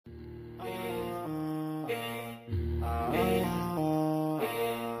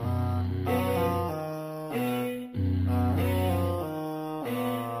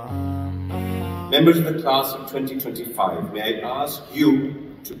Members of the class of 2025, may I ask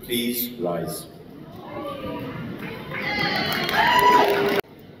you to please rise.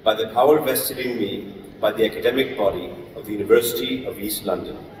 By the power vested in me by the academic body of the University of East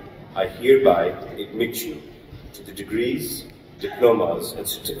London, I hereby admit you to the degrees, diplomas and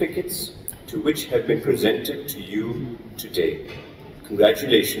certificates to which have been presented to you today.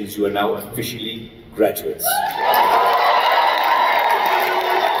 Congratulations, you are now officially graduates.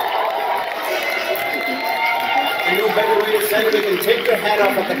 No better way to celebrate than take your hat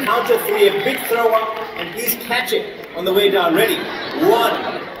off at the count of 3, a big throw up, and please catch it on the way down. Ready?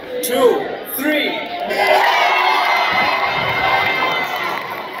 1, 2, 3.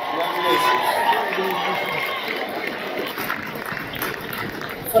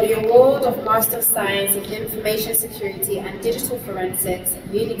 For the award of Master of Science in Information Security and Digital Forensics,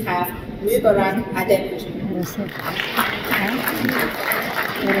 UNICAF, Mubarak Adepoju.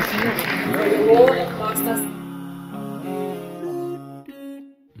 For the award of Master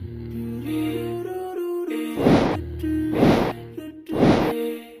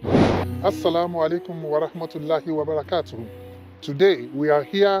Assalamu alaikum wa rahmatullahi wa barakatuh. Today we are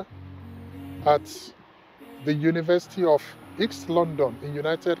here at the University of East London in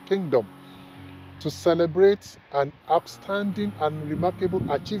United Kingdom to celebrate an outstanding and remarkable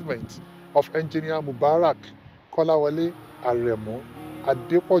achievement of engineer Mubarak Kolawole Aremu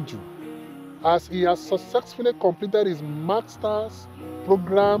Adepoju, as he has successfully completed his master's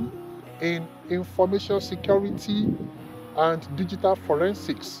program in information security and digital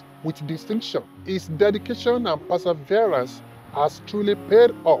forensics with distinction. His dedication and perseverance has truly paid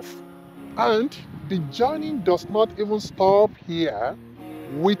off, and the journey does not even stop here.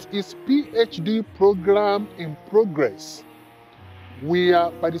 With his PhD program in progress, we are,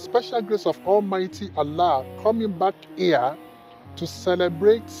 by the special grace of Almighty Allah, coming back here to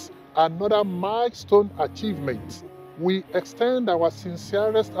celebrate another milestone achievement. We extend our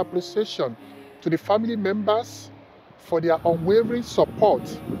sincerest appreciation to the family members for their unwavering support,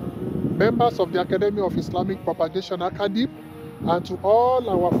 members of the Academy of Islamic Propagation ACADIP, and to all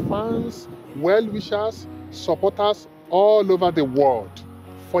our fans, well-wishers, supporters all over the world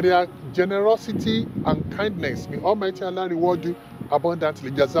for their generosity and kindness. May Almighty Allah reward you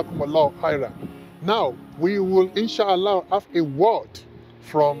abundantly. Jazaakum-Lahu-khayran. Now, we will inshallah have a word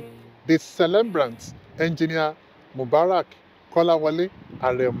from the celebrant engineer Mubarak Kolawole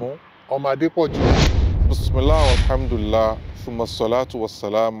Aremu Adepoju. Bismillah, alhamdulillah, thumma salatu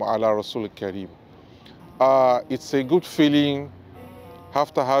wassalamu ala Rasul Kareem. It's a good feeling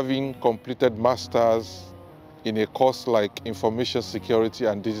after having completed masters in a course like information security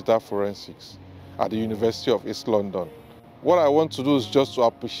and digital forensics at the University of East London. What I want to do is just to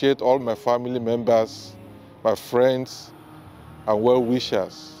appreciate all my family members, my friends, and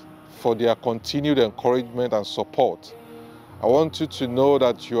well-wishers for their continued encouragement and support. I want you to know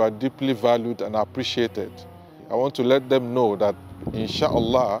that you are deeply valued and appreciated. I want to let them know that,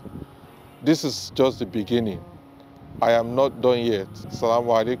 inshallah, this is just the beginning. I am not done yet.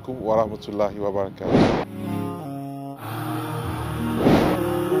 Assalamu alaikum wa rahmatullahi wa barakatuh.